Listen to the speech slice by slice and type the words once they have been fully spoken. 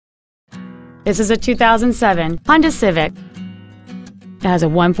This is a 2007 Honda Civic. It has a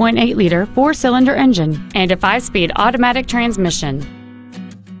 1.8-liter four-cylinder engine and a 5-speed automatic transmission.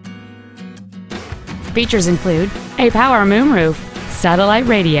 Features include a power moonroof, satellite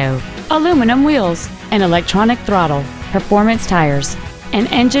radio, aluminum wheels, an electronic throttle, performance tires, an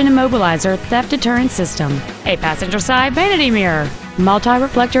engine immobilizer theft deterrent system, a passenger side vanity mirror,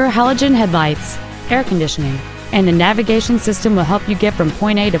 multi-reflector halogen headlights, air conditioning, and the navigation system will help you get from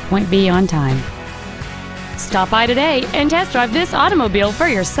point A to point B on time. Stop by today and test drive this automobile for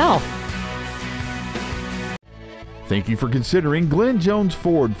yourself. Thank you for considering Glenn Jones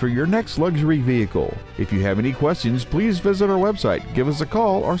Ford for your next luxury vehicle. If you have any questions, please visit our website, give us a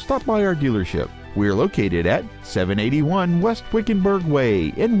call, or stop by our dealership. We are located at 781 West Wickenburg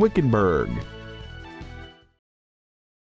Way in Wickenburg.